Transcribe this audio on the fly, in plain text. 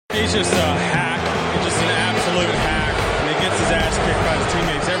He's just a hack. He's just an absolute hack. And he gets his ass kicked by his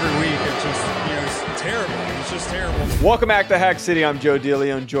teammates every week. It's just, it's terrible. It's just terrible. Welcome back to Hack City. I'm Joe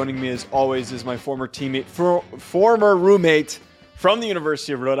DeLeone. Joining me as always is my former teammate, former roommate from the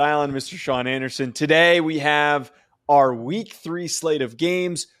University of Rhode Island, Mr. Sean Anderson. Today we have our Week 3 slate of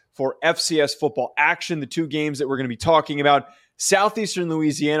games for FCS football action. The two games that we're going to be talking about: Southeastern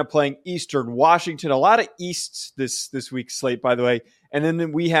Louisiana playing Eastern Washington. A lot of Easts this week's slate, by the way. And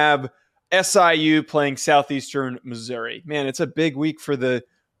then we have SIU playing Southeastern Missouri. Man, it's a big week for the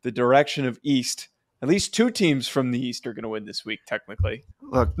direction of East. At least two teams from the East are going to win this week, technically.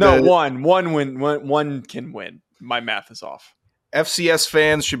 Look, one can win. My math is off. FCS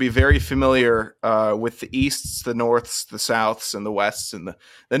fans should be very familiar with the Easts, the Norths, the Souths, and the Wests, and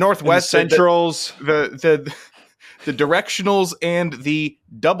the Northwest, and the Centrals, the directionals, and the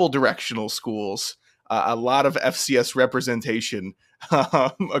double directional schools. A lot of FCS representation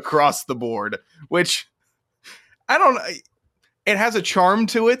across the board, which it has a charm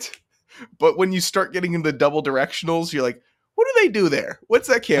to it, but when you start getting into double directionals, you're like, what do they do there? What's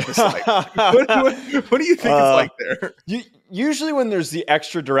that campus like? what do you think it's like there? Usually when there's the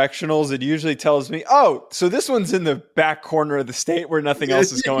extra directionals, it usually tells me, oh, so this one's in the back corner of the state where nothing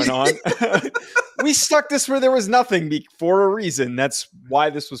else is going on. We stuck this where there was nothing for a reason. That's why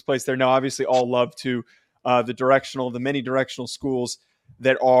this was placed there. Now, obviously, all love to the many directional schools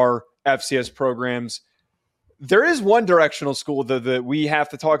that are FCS programs. There is one directional school that we have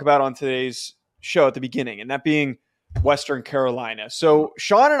to talk about on today's show at the beginning, and that being Western Carolina. So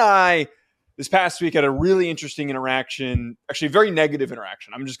Sean and I this past week had a really interesting interaction, actually a very negative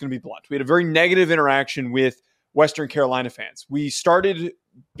interaction. I'm just going to be blunt. We had a very negative interaction with Western Carolina fans. We started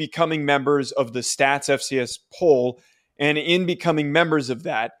becoming members of the Stats FCS poll, and in becoming members of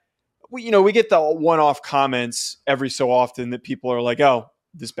that, we get the one-off comments every so often that people are like, oh,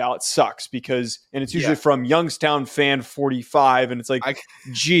 this ballot sucks, and it's usually from Youngstown fan 45, and it's like,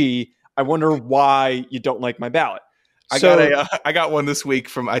 gee, I wonder why you don't like my ballot. I got one this week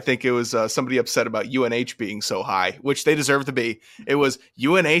from, I think it was somebody upset about UNH being so high, which they deserve to be. It was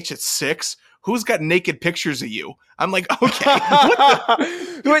UNH at 6. Who's got naked pictures of you? I'm like, okay.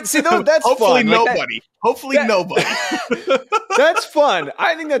 Wait, see, that's hopefully fun. Nobody. Hopefully nobody. That's fun.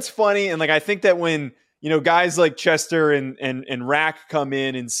 I think that's funny. And I think that when, guys like Chester and Rack come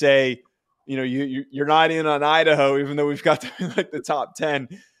in and say, you're not in on Idaho, even though we've got the top 10,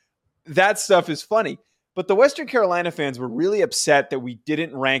 that stuff is funny. But the Western Carolina fans were really upset that we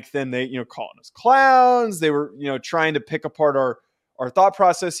didn't rank them. They, calling us clowns. They were, trying to pick apart our thought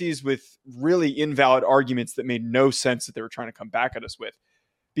processes with really invalid arguments that made no sense that they were trying to come back at us with.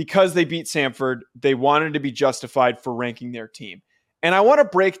 Because they beat Samford, they wanted to be justified for ranking their team. And I want to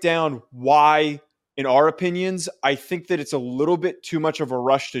break down why, in our opinions, I think that it's a little bit too much of a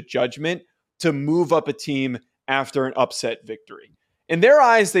rush to judgment to move up a team after an upset victory. In their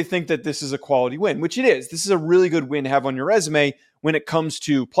eyes, they think that this is a quality win, which it is. This is a really good win to have on your resume when it comes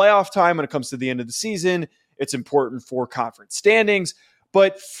to playoff time, when it comes to the end of the season. It's important for conference standings.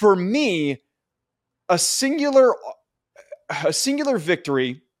 But for me, a singular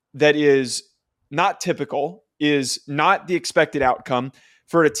victory that is not typical, is not the expected outcome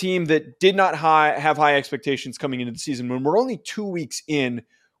for a team that did not have high expectations coming into the season. When we're only 2 weeks in,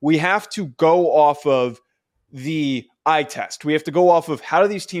 we have to go off of the eye test. We have to go off of, how do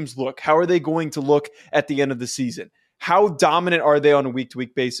these teams look? How are they going to look at the end of the season? How dominant are they on a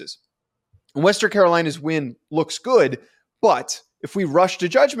week-to-week basis? And Western Carolina's win looks good, but if we rush to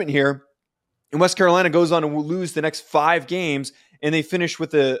judgment here, and West Carolina goes on to lose the next 5 games, and they finish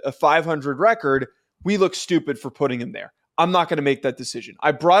with a 500 record, we look stupid for putting them there. I'm not going to make that decision.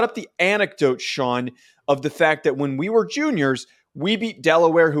 I brought up the anecdote, Sean, of the fact that when we were juniors, we beat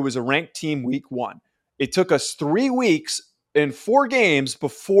Delaware, who was a ranked team, week 1. It took us 3 weeks and 4 games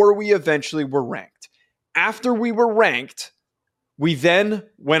before we eventually were ranked. After we were ranked, we then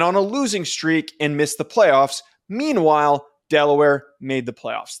went on a losing streak and missed the playoffs. Meanwhile, Delaware made the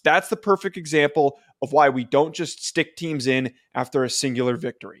playoffs. That's the perfect example of why we don't just stick teams in after a singular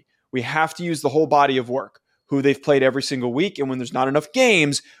victory. We have to use the whole body of work, who they've played every single week. And when there's not enough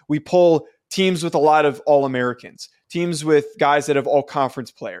games, we pull teams with a lot of All-Americans, teams with guys that have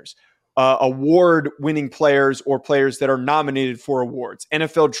all-conference players, award-winning players or players that are nominated for awards,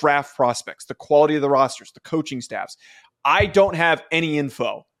 NFL draft prospects, the quality of the rosters, the coaching staffs. I don't have any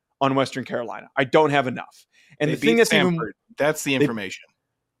info on Western Carolina. I don't have enough. And they the thing that's the information.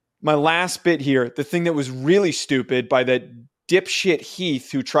 My last bit here, the thing that was really stupid by that dipshit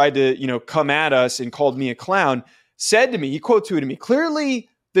Heath, who tried to, come at us and called me a clown, said to me, he quote tweeted me, clearly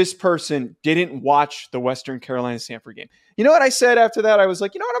this person didn't watch the Western Carolina Stanford game. You know what I said after that? I was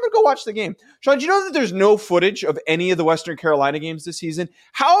like, you know what? I'm going to go watch the game. Sean, do you know that there's no footage of any of the Western Carolina games this season?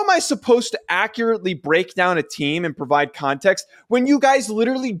 How am I supposed to accurately break down a team and provide context when you guys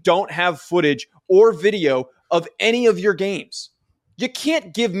literally don't have footage or video of any of your games? You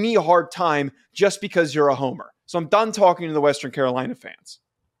can't give me a hard time just because you're a homer. So I'm done talking to the Western Carolina fans.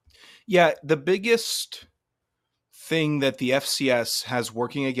 Yeah, the biggest thing that the FCS has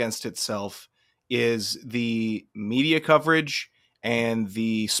working against itself is the media coverage and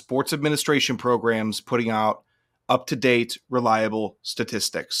the sports administration programs putting out up-to-date, reliable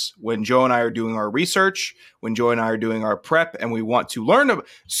statistics. When Joe and I are doing our research, when Joe and I are doing our prep, and we want to learn about,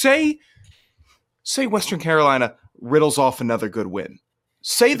 say Western Carolina riddles off another good win.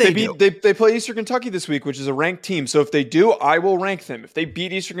 Say they do. They play Eastern Kentucky this week, which is a ranked team. So if they do, I will rank them. If they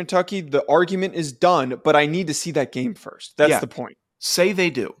beat Eastern Kentucky, the argument is done, but I need to see that game first. That's the point. Say they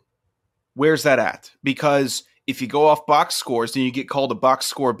do. Where's that at? Because if you go off box scores, then you get called a box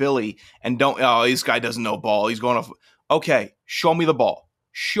score Billy and this guy doesn't know ball. He's going off. Okay, show me the ball.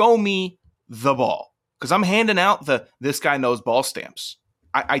 Show me the ball. Because I'm handing out this guy knows ball stamps.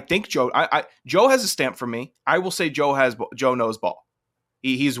 I think Joe has a stamp from me. I will say Joe knows ball.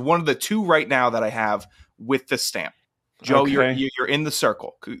 He's one of the two right now that I have with the stamp. Joe, okay. you're in the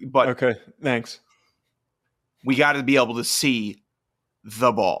circle. But okay, thanks. We got to be able to see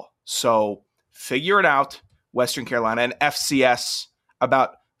the ball. So figure it out, Western Carolina and FCS,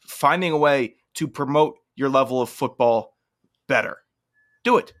 about finding a way to promote your level of football better.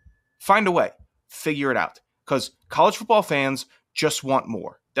 Do it. Find a way. Figure it out. Because college football fans just want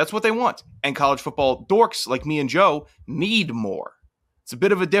more. That's what they want. And college football dorks like me and Joe need more. It's a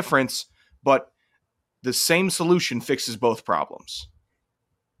bit of a difference, but the same solution fixes both problems.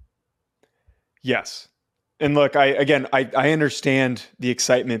 Yes. And look, I understand the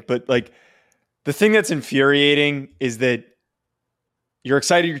excitement, but like the thing that's infuriating is that you're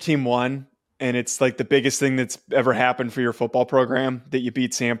excited your team won, and it's like the biggest thing that's ever happened for your football program that you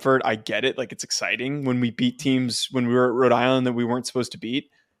beat Samford. I get it. Like, it's exciting when we beat teams when we were at Rhode Island that we weren't supposed to beat.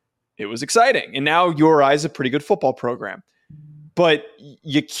 It was exciting. And now URI is a pretty good football program. But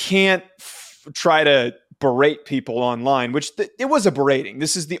you can't try to berate people online, which it was a berating.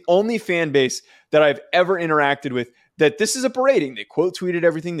 This is the only fan base that I've ever interacted with that this is a berating. They quote tweeted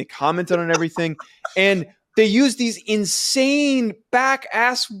everything. They commented on everything. And they use these insane back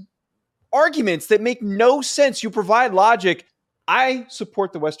ass arguments that make no sense. You provide logic. I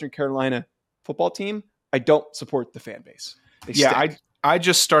support the Western Carolina football team. I don't support the fan base. I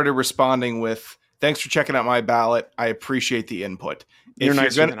just started responding with, thanks for checking out my ballot. I appreciate the input. You're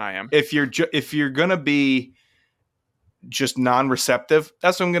nicer than I am. If you're gonna be just non-receptive,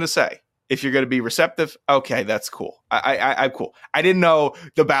 that's what I'm gonna say. If you're gonna be receptive, okay, that's cool. I'm cool. I didn't know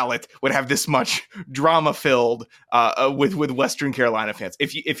the ballot would have this much drama filled with Western Carolina fans.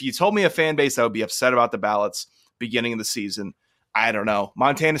 If you told me a fan base that would be upset about the ballots beginning of the season, I don't know.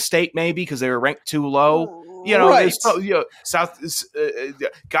 Montana State maybe because they were ranked too low. Right.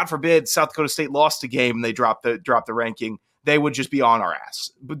 God forbid South Dakota State lost a game and they dropped the ranking. They would just be on our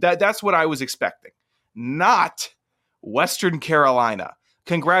ass. But that's what I was expecting. Not Western Carolina.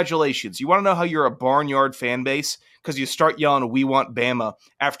 Congratulations. You want to know how you're a barnyard fan base? Because you start yelling, "We want Bama,"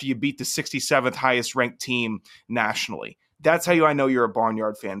 after you beat the 67th highest ranked team nationally. That's how I know you're a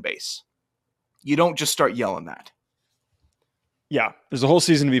barnyard fan base. You don't just start yelling that. Yeah, there's a whole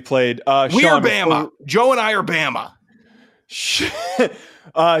season to be played. We are Bama. Joe and I are Bama.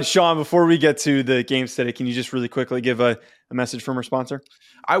 Sean, before we get to the games today, can you just really quickly give a message from our sponsor?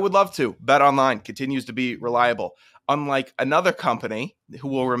 I would love to. BetOnline continues to be reliable. Unlike another company who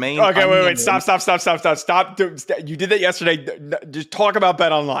will remain. Okay, wait. Stop. You did that yesterday. Just talk about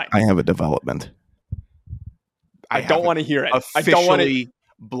BetOnline. I have a development. I don't want to hear it. Officially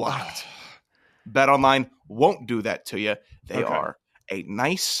blocked. BetOnline won't do that to you. They are a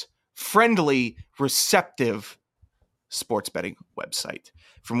nice, friendly, receptive sports betting website.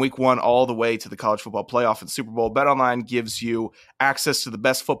 From week 1 all the way to the college football playoff and Super Bowl, BetOnline gives you access to the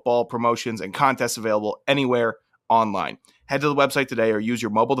best football promotions and contests available anywhere online. Head to the website today or use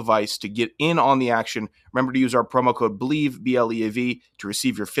your mobile device to get in on the action. Remember to use our promo code BLEAV, B-L-E-A-V, to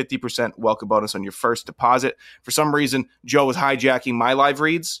receive your 50% welcome bonus on your first deposit. For some reason, Joe is hijacking my live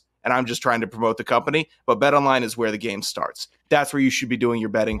reads, and I'm just trying to promote the company, but BetOnline is where the game starts. That's where you should be doing your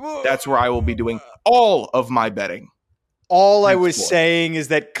betting. That's where I will be doing all of my betting. All I was saying is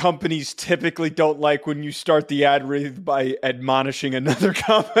that companies typically don't like when you start the ad read by admonishing another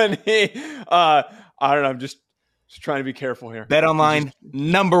company. I don't know. I'm just trying to be careful here. BetOnline,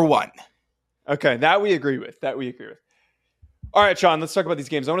 number 1. Okay, that we agree with. All right, Sean, let's talk about these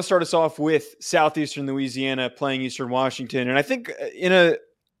games. I want to start us off with Southeastern Louisiana playing Eastern Washington. And I think in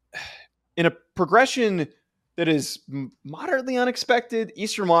a progression that is moderately unexpected,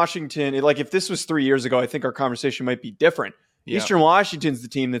 Eastern Washington, if this was 3 years ago, I think our conversation might be different. Yeah. Eastern Washington's the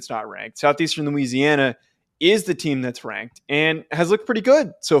team that's not ranked. Southeastern Louisiana is the team that's ranked and has looked pretty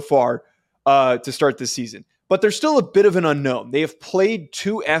good so far to start this season. But they're still a bit of an unknown. They have played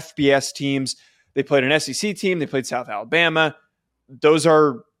 2 FBS teams. They played an SEC team. They played South Alabama. Those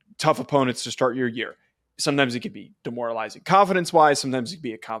are tough opponents to start your year. Sometimes it could be demoralizing confidence-wise. Sometimes it could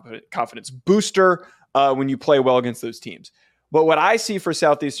be a confidence booster when you play well against those teams. But what I see for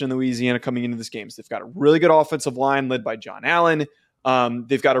Southeastern Louisiana coming into this game is they've got a really good offensive line led by John Allen.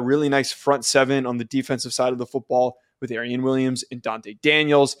 They've got a really nice front seven on the defensive side of the football with Arian Williams and Dante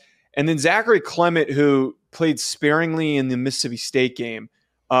Daniels. And then Zachary Clement, who played sparingly in the Mississippi State game,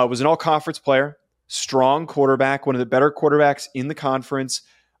 was an all-conference player, strong quarterback, one of the better quarterbacks in the conference.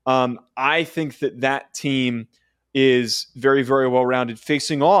 I think that team is very, very well-rounded,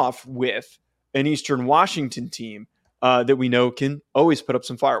 facing off with an Eastern Washington team that we know can always put up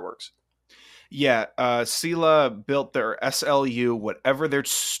some fireworks. Yeah, Sela built their SLU, whatever their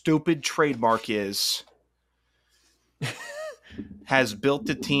stupid trademark is, has built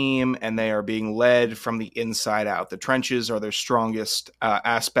a team, and they are being led from the inside out. The trenches are their strongest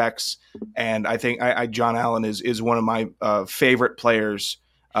aspects, and I think John Allen is one of my favorite players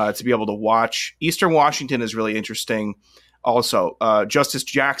to be able to watch. Eastern Washington is really interesting. Also, Justice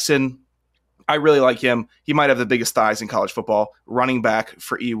Jackson, I really like him. He might have the biggest thighs in college football. Running back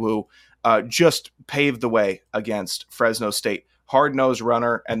for EWU, just paved the way against Fresno State. Hard-nosed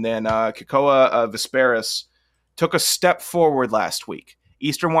runner, and then Kekoa Vesperis took a step forward last week.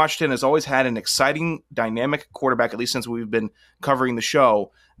 Eastern Washington has always had an exciting, dynamic quarterback, at least since we've been covering the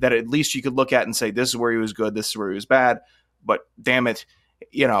show, that at least you could look at and say, this is where he was good, this is where he was bad. But damn it,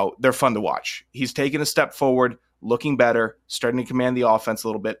 they're fun to watch. He's taken a step forward, looking better, starting to command the offense a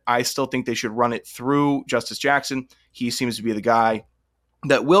little bit. I still think they should run it through Justice Jackson. He seems to be the guy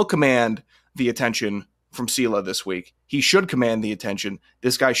that will command the attention from Sela this week. He should command the attention.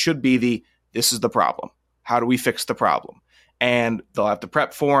 This guy should be this is the problem. How do we fix the problem? And they'll have to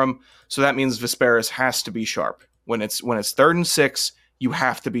prep for him. So that means Vesperis has to be sharp. When it's 3rd and 6, you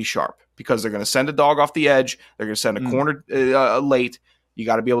have to be sharp because they're going to send a dog off the edge. They're going to send a corner late. You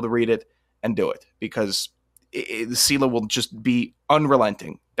got to be able to read it and do it because Sela will just be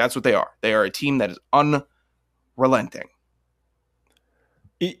unrelenting. That's what they are. They are a team that is unrelenting.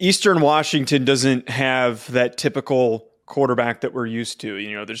 Eastern Washington doesn't have that typical quarterback that we're used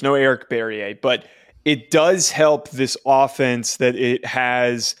to. There's no Eric Berrier, but it does help this offense that it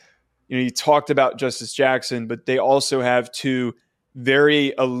has. You talked about Justice Jackson, but they also have 2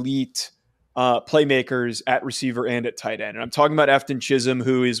 very elite playmakers at receiver and at tight end. And I'm talking about Efton Chisholm,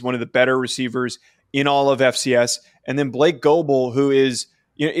 who is one of the better receivers in all of FCS. And then Blake Goebel, who is,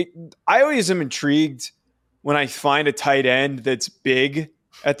 I always am intrigued when I find a tight end that's big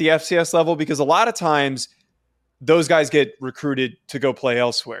at the FCS level, because a lot of times those guys get recruited to go play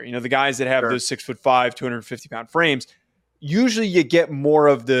elsewhere. The guys that have those 6'5", 250-pound frames, usually you get more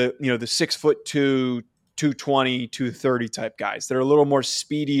of the 6'2", 220, 230 type guys. They're a little more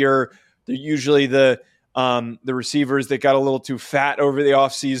speedier. They're usually the receivers that got a little too fat over the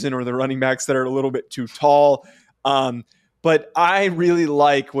offseason, or the running backs that are a little bit too tall. But I really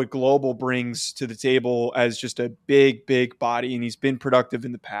like what Global brings to the table as just a big, big body, and he's been productive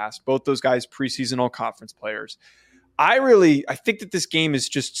in the past. Both those guys preseason all-conference players. I think that this game is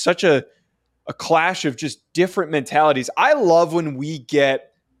just such a clash of just different mentalities. I love when we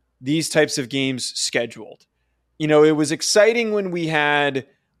get these types of games scheduled. It was exciting when we had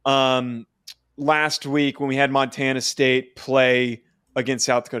last week when we had Montana State play against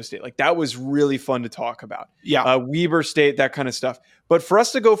South Dakota State. That was really fun to talk about. Yeah. Weber State, that kind of stuff. But for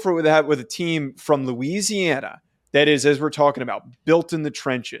us to go for that with a team from Louisiana that is, as we're talking about, built in the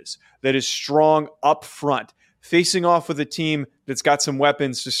trenches, that is strong up front, facing off with a team that's got some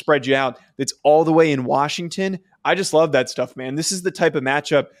weapons to spread you out, that's all the way in Washington. I just love that stuff, man. This is the type of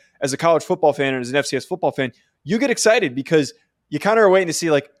matchup as a college football fan and as an FCS football fan, you get excited because you kind of are waiting to see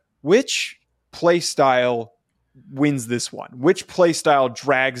which play style wins this one, which play style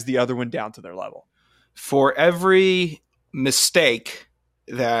drags the other one down to their level. For every mistake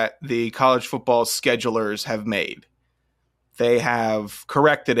that the college football schedulers have made, they have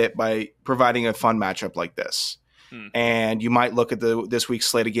corrected it by providing a fun matchup like this. And you might look at this week's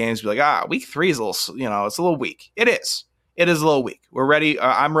slate of games and be like, week 3 is a little, it's a little weak. It is a little weak. We're ready.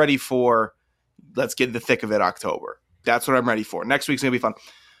 I'm ready for, let's get in the thick of it, October. That's what I'm ready for. Next week's going to be fun.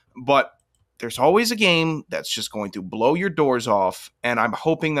 But there's always a game that's just going to blow your doors off, and I'm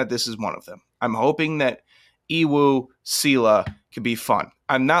hoping that this is one of them. I'm hoping that EWU, SILA could be fun.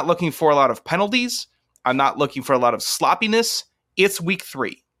 I'm not looking for a lot of penalties. I'm not looking for a lot of sloppiness. It's week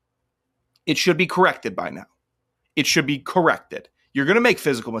 3. It should be corrected by now. It should be corrected. You're going to make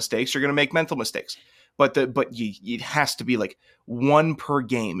physical mistakes. You're going to make mental mistakes. But it has to be like one per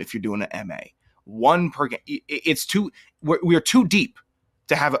game if you're doing an MA. One per game. It's too. We're too deep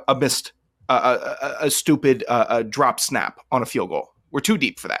to have a missed, a stupid drop snap on a field goal. We're too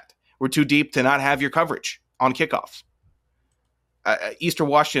deep for that. We're too deep to not have your coverage on kickoffs. Eastern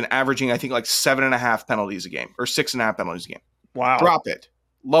Washington averaging, I think, like 7.5 penalties a game or 6.5 penalties a game. Wow. Drop it.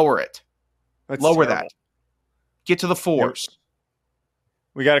 Lower it. That's Lower terrible. that. Get to the 4s. Yep.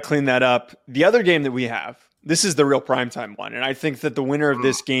 We got to clean that up. The other game that we have, this is the real primetime one. And I think that the winner of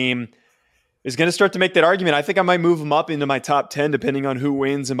this game is going to start to make that argument. I think I might move them up into my top 10, depending on who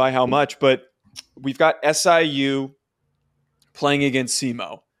wins and by how much. But we've got SIU playing against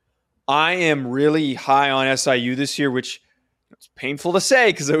SEMO. I am really high on SIU this year, which it's painful to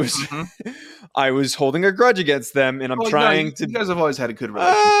say because it was I was holding a grudge against them, and I'm trying to. You guys have always had a good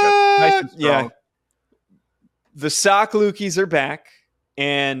relationship. Nice and strong. Yeah. The Sock Lukis are back,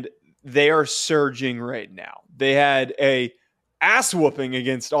 and they are surging right now. They had a ass whooping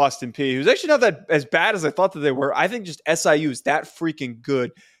against Austin Peay, who's actually not that as bad as I thought that they were. I think just SIU is that freaking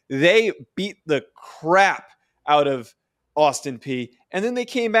good. They beat the crap out of Austin Peay. And then they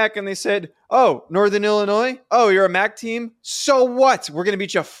came back and they said, oh, Northern Illinois? Oh, you're a MAC team? So what? We're going to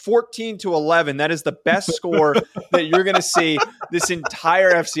beat you 14-11. That is the best score that you're going to see this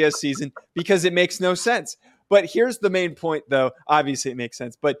entire FCS season because it makes no sense. But here's the main point, though. Obviously, it makes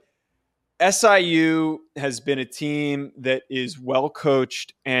sense. But SIU has been a team that is well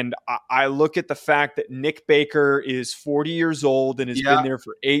coached. And I look at the fact that Nick Baker is 40 years old and has been there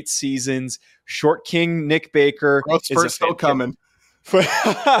for 8 seasons. Short King Nick Baker is still coming. He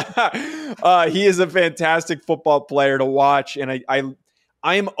is a fantastic football player to watch. And I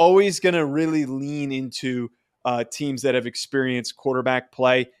am always going to really lean into teams that have experienced quarterback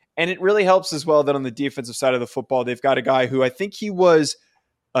play. And it really helps as well that on the defensive side of the football, they've got a guy who I think he was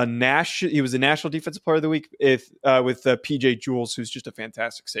a national defensive player of the week with PJ Jules, who's just a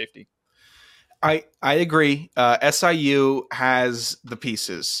fantastic safety. I agree. SIU has the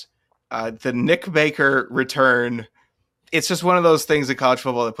pieces. The Nick Baker return, it's just one of those things in college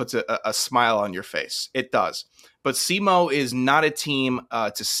football that puts a smile on your face. It does. But SEMO is not a team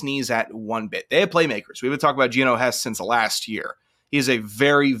to sneeze at one bit. They have playmakers. We've been talking about Geno Hess since last year. He is a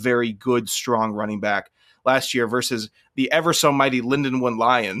very, very good, strong running back. Last year versus the ever so mighty Lindenwood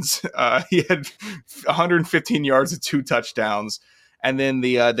Lions. He had 115 yards and 2 touchdowns. And then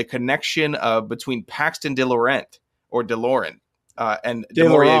the connection between Paxton DeLeone and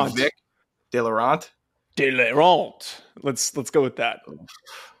DeMaurier Vick. DeLeone. Let's go with that.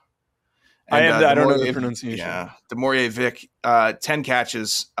 I don't know the pronunciation. Yeah. DeMaurier Vick, 10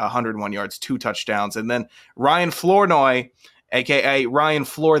 catches, 101 yards, 2 touchdowns. And then Ryan Flournoy, a.k.a. Ryan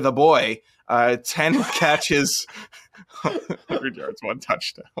Floor the Boy, 10 catches, 100 yards, 1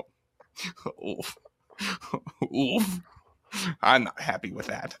 touchdown. Oof. I'm not happy with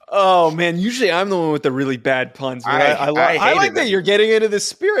that. Oh, man. Usually I'm the one with the really bad puns. I like that you're getting into the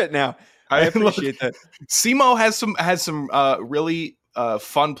spirit now. I appreciate that. SEMO has some really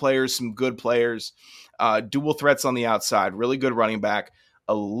fun players, some good players, dual threats on the outside, really good running back.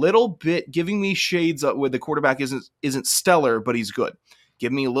 A little bit giving me shades where the quarterback isn't stellar, but he's good.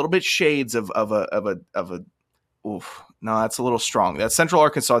 Give me a little bit shades of a. Oof, no, that's a little strong. That Central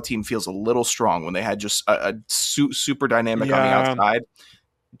Arkansas team feels a little strong when they had just a super dynamic on the outside.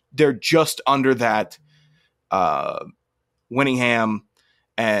 They're just under that Winningham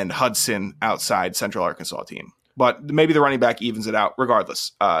and Hudson outside Central Arkansas team. But maybe the running back evens it out.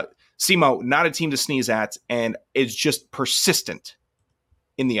 Regardless, SEMO, not a team to sneeze at, and it's just persistent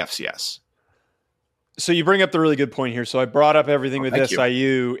in the FCS. So you bring up the really good point here. So I brought up everything with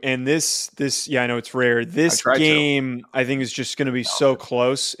SIU, and this, I know it's rare. This game, I think, is just going to be so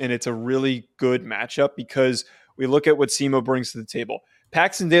close, and it's a really good matchup because we look at what SEMO brings to the table.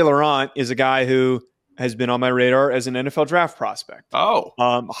 Paxton DeLeone is a guy who has been on my radar as an NFL draft prospect.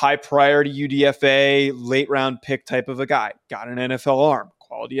 High priority UDFA, late round pick type of a guy. Got an NFL arm,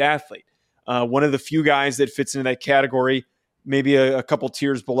 quality athlete. One of the few guys that fits into that category, maybe a couple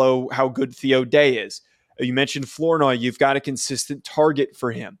tiers below how good Theo Day is. You mentioned Flournoy. You've got a consistent target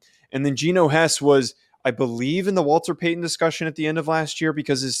for him. And then Geno Hess was, I believe, in the Walter Payton discussion at the end of last year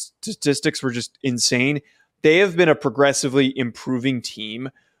because his statistics were just insane. They have been a progressively improving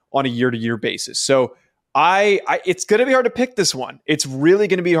team on a year-to-year basis. So It's going to be hard to pick this one. It's really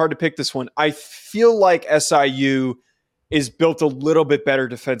going to be hard to pick this one. I feel like SIU is built a little bit better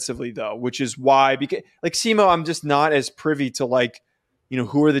defensively, though, which is why, because like SEMO, I'm just not as privy to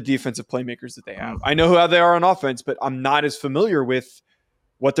who are the defensive playmakers that they have. I know how they are on offense, but I'm not as familiar with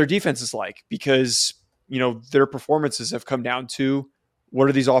what their defense is like because, their performances have come down to what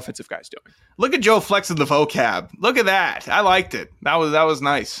are these offensive guys doing? Look at Joe flexing the vocab. Look at that. I liked it. That was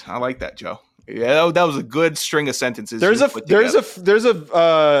nice. I like that, Joe. Yeah, that was a good string of sentences. There's a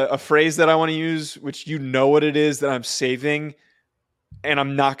phrase that I want to use, which what it is that I'm saving, and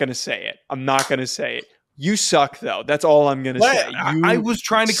I'm not going to say it. You suck, though. That's all I'm going to say. I was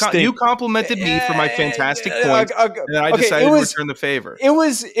trying to. You complimented me for my fantastic points, and then I decided to return the favor. It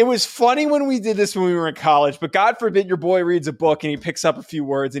was funny when we did this when we were in college, but God forbid your boy reads a book and he picks up a few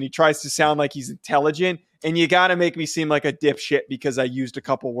words and he tries to sound like he's intelligent, and you got to make me seem like a dipshit because I used a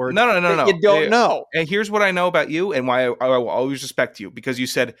couple words. No. You don't know. And here's what I know about you and why I will always respect you, because you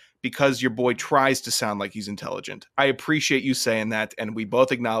said because your boy tries to sound like he's intelligent. I appreciate you saying that, and we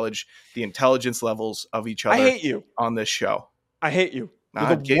both acknowledge the intelligence levels of each other. I hate you on this show. I hate you.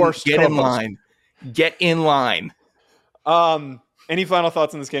 Get in line. Get in line. Any final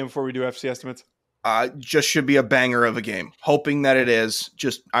thoughts on this game before we do FC estimates? Just should be a banger of a game. Hoping that it is.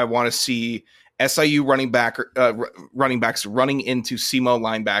 I want to see SIU running backs running into SEMO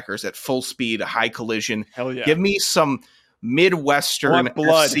linebackers at full speed, high collision. Hell yeah. Give me some Midwestern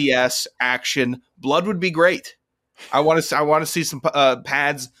FCS action. Blood would be great. I want to see some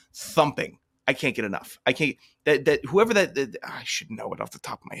pads thumping. I can't get enough. I can't. Whoever I should know it off the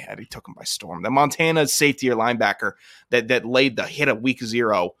top of my head. He took him by storm. The Montana safety or linebacker that laid the hit of week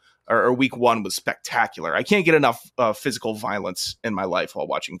 0 or week 1 was spectacular. I can't get enough physical violence in my life while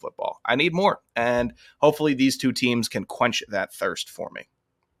watching football. I need more, and hopefully these two teams can quench that thirst for me.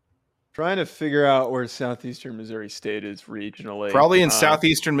 Trying to figure out where Southeastern Missouri State is regionally. Probably in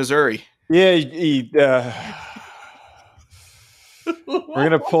Southeastern Missouri. Yeah. We're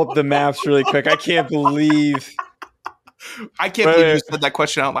going to pull up the maps really quick. I can't believe you said that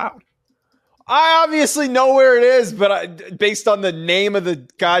question out loud. I obviously know where it is, but based on the name of the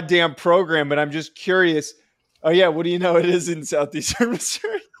goddamn program, but I'm just curious. Oh, yeah. What do you know? It is in Southeastern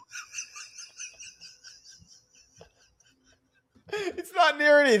Missouri. It's not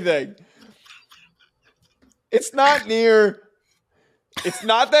near anything. It's not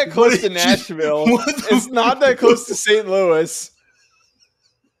that close to Nashville. It's not that close to St. Louis.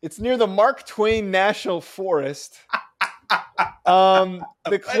 It's near the Mark Twain National Forest. The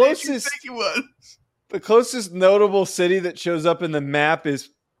closest notable city that shows up in the map is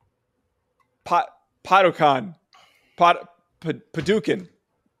Paducah. Paducah.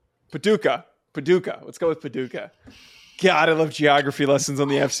 Let's go with Paducah. God, I love geography lessons on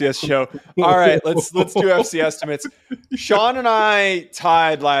the FCS show. All right, let's do FC estimates. Sean and I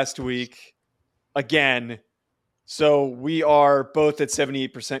tied last week again. So we are both at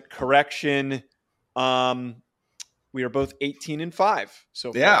 78% correction. We are both 18-5.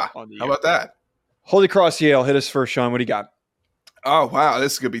 So yeah, how about that? Holy Cross Yale, hit us first, Sean. What do you got? Oh wow,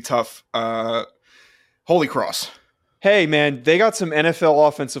 this is gonna be tough. Holy Cross. Hey man, they got some NFL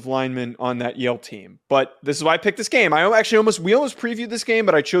offensive linemen on that Yale team. But this is why I picked this game. We almost previewed this game,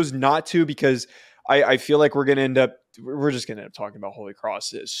 but I chose not to because I feel like we're just gonna end up talking about Holy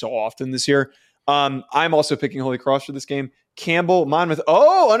Cross so often this year. I'm also picking Holy Cross for this game. Campbell, Monmouth.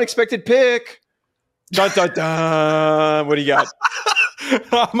 Oh, unexpected pick. Dun, dun, dun. What do you got?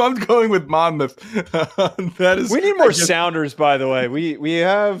 I'm going with Monmouth. We need more sounders, by the way. We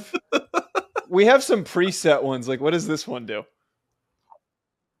have some preset ones. Like, what does this one do?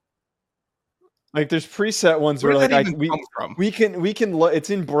 Like, there's preset ones where like we can it's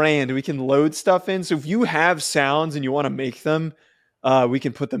in brand. We can load stuff in. So if you have sounds and you want to make them, we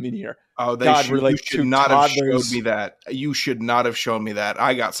can put them in here. Oh, you should not have showed me that. You should not have shown me that.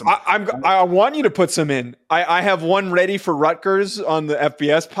 I got some. I want you to put some in. I have one ready for Rutgers on the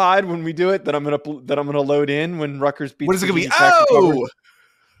FBS pod when we do it that I'm gonna load in when Rutgers beats. What is it gonna be? Oh,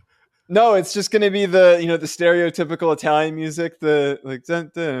 no, it's just gonna be the the stereotypical Italian music. The like dun,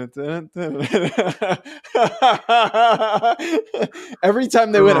 dun, dun, dun. Every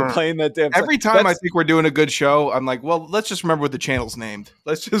time they win, I'm playing that damn. Every time I think we're doing a good show, I'm like, well, let's just remember what the channel's named.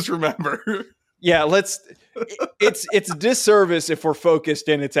 Let's just remember. Yeah, it's a disservice if we're focused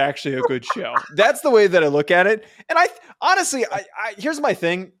and it's actually a good show. That's the way that I look at it. And I honestly, here's my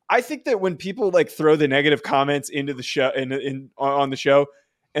thing. I think that when people like throw the negative comments into the show on the show,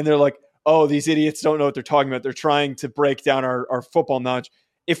 and they're like, oh, these idiots don't know what they're talking about. They're trying to break down our football knowledge.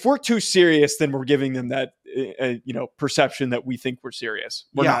 If we're too serious, then we're giving them that perception that we think we're serious.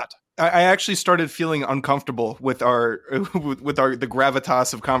 We're not. I actually started feeling uncomfortable with the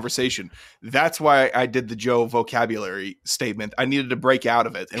gravitas of conversation. That's why I did the Joe vocabulary statement. I needed to break out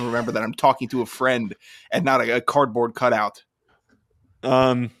of it and remember that I'm talking to a friend and not a cardboard cutout.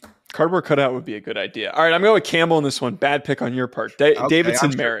 Cardboard cutout would be a good idea. All right, I'm going with Campbell in this one. Bad pick on your part.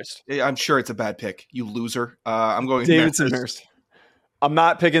 Davidson Marist. I'm sure it's a bad pick, you loser. I'm going with Davidson Marist. I'm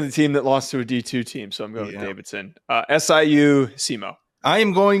not picking the team that lost to a D2 team, so I'm going with Davidson. SIU SEMO. I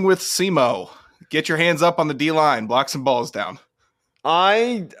am going with SEMO. Get your hands up on the D-line. Block some balls down.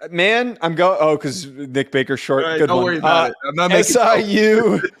 I'm going. Oh, because Nick Baker's short. Right, good don't one. worry about it. I'm not making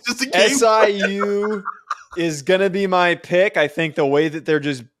SIU. Just a game. SIU is going to be my pick. I think the way that they're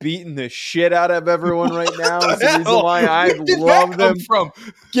just beating the shit out of everyone right now is the reason why I love them.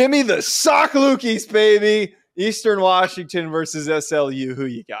 Give me the Sock Lukey's, baby. Eastern Washington versus SLU. Who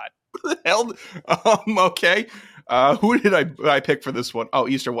you got? What the hell? Okay. Who did I pick for this one? Oh,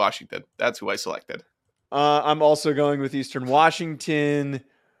 Eastern Washington. That's who I selected. I'm also going with Eastern Washington.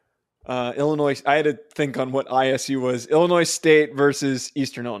 Illinois. I had to think on what ISU was. Illinois State versus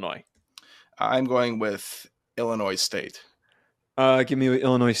Eastern Illinois. I'm going with Illinois State. Give me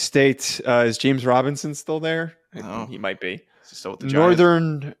Illinois State. Is James Robinson still there? No. He might be. Still with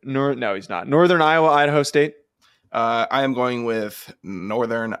the No, he's not. Northern Iowa, Idaho State. I am going with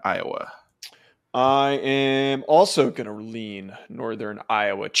Northern Iowa. I am also going to lean Northern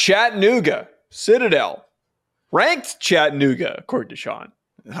Iowa. Chattanooga, Citadel. Ranked Chattanooga, according to Sean.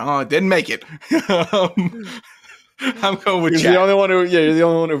 Oh, it didn't make it. I'm going with You're the only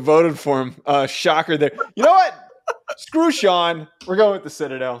one who voted for him. Shocker there. You know what? Screw Sean. We're going with the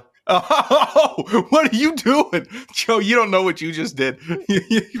Citadel. Oh, what are you doing? Joe, you don't know what you just did.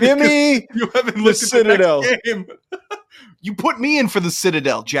 Give me you haven't looked the Citadel. At the next game. You put me in for the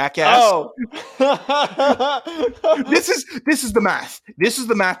Citadel, jackass. Oh. This is the math. This is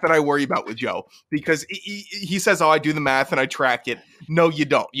the math that I worry about with Joe because he says, "Oh, I do the math and I track it." No, you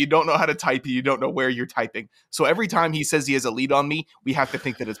don't. You don't know how to type it. You don't know where you're typing. So every time he says he has a lead on me, we have to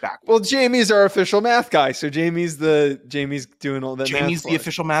think that it's backwards. Well, Jamie's our official math guy, so Jamie's doing all that. Jamie's the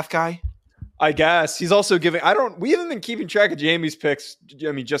official math guy. I guess he's also giving. We haven't been keeping track of Jamie's picks.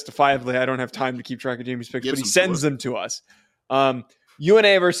 I mean, justifiably, I don't have time to keep track of Jamie's picks, but he sends them to us.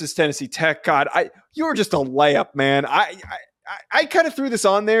 UNA versus Tennessee Tech. God, you were just a layup, man. I kind of threw this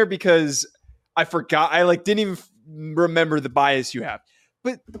on there because I forgot. I didn't even remember the bias you have.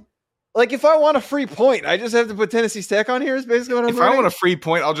 But if I want a free point, I just have to put Tennessee Tech on here. Is basically what I'm. If I want a free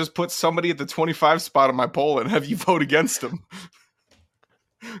point, I'll just put somebody at the 25 spot on my poll and have you vote against them.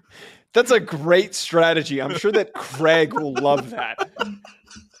 That's a great strategy. I'm sure that Craig will love that.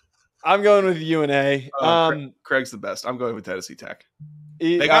 I'm going with UNA. Craig's the best. I'm going with Tennessee Tech.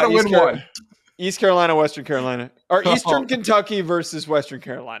 They got to win one. East Carolina, Western Carolina. Or Eastern Kentucky versus Western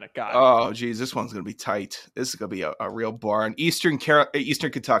Carolina. God. Oh, geez. This one's going to be tight. This is going to be a real barn. Eastern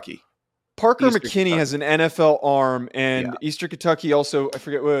Kentucky. Parker McKinney has an NFL arm, and Eastern Kentucky also, I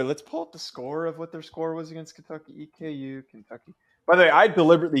forget, let's pull up the score of what their score was against Kentucky. EKU, Kentucky. By the way, I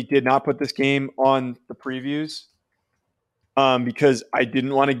deliberately did not put this game on the previews because I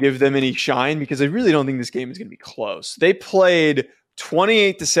didn't want to give them any shine because I really don't think this game is going to be close. They played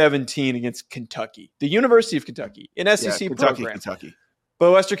 28-17 against Kentucky, the University of Kentucky, an SEC program. Kentucky.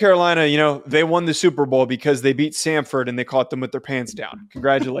 But Western Carolina, they won the Super Bowl because they beat Samford and they caught them with their pants down.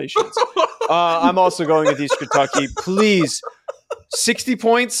 Congratulations. I'm also going with East Kentucky. Please, 60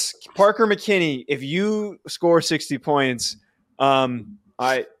 points, Parker McKinney. If you score 60 points,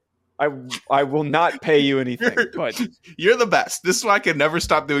 I will not pay you anything, but you're the best. This is why I can never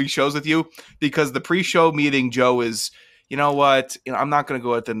stop doing shows with you because the pre-show meeting, Joe, is, you know what? I'm not going to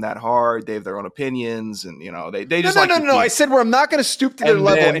go at them that hard. They have their own opinions, and they just no. I said I'm not going to stoop to their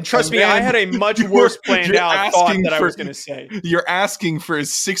level. And trust me, I had a much worse planned out thought that I was going to say. You're asking for a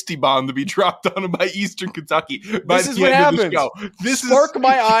 60 bomb to be dropped on by Eastern Kentucky. This is what happens. Spark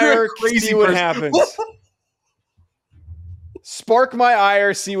my ire, see what happens. Spark my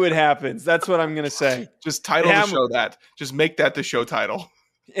ire, see what happens. That's what I'm going to say. Just title the show that. Just make that the show title.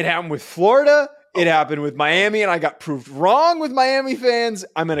 It happened with Florida. It happened with Miami, and I got proved wrong with Miami fans.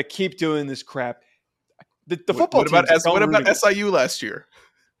 I'm going to keep doing this crap. The football team. What about SIU last year?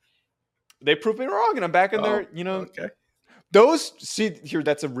 They proved me wrong, and I'm back in there. Okay.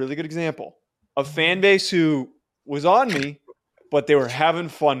 That's a really good example of fan base who was on me, but they were having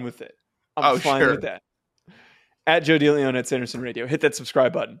fun with it. I'm fine with that. At Joe DeLeone at Sanderson Radio. Hit that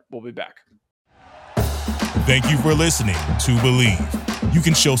subscribe button. We'll be back. Thank you for listening to Believe. You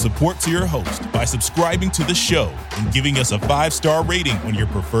can show support to your host by subscribing to the show and giving us a 5-star rating on your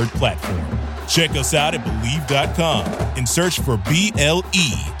preferred platform. Check us out at Believe.com and search for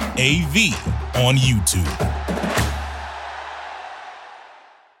BLEAV on YouTube.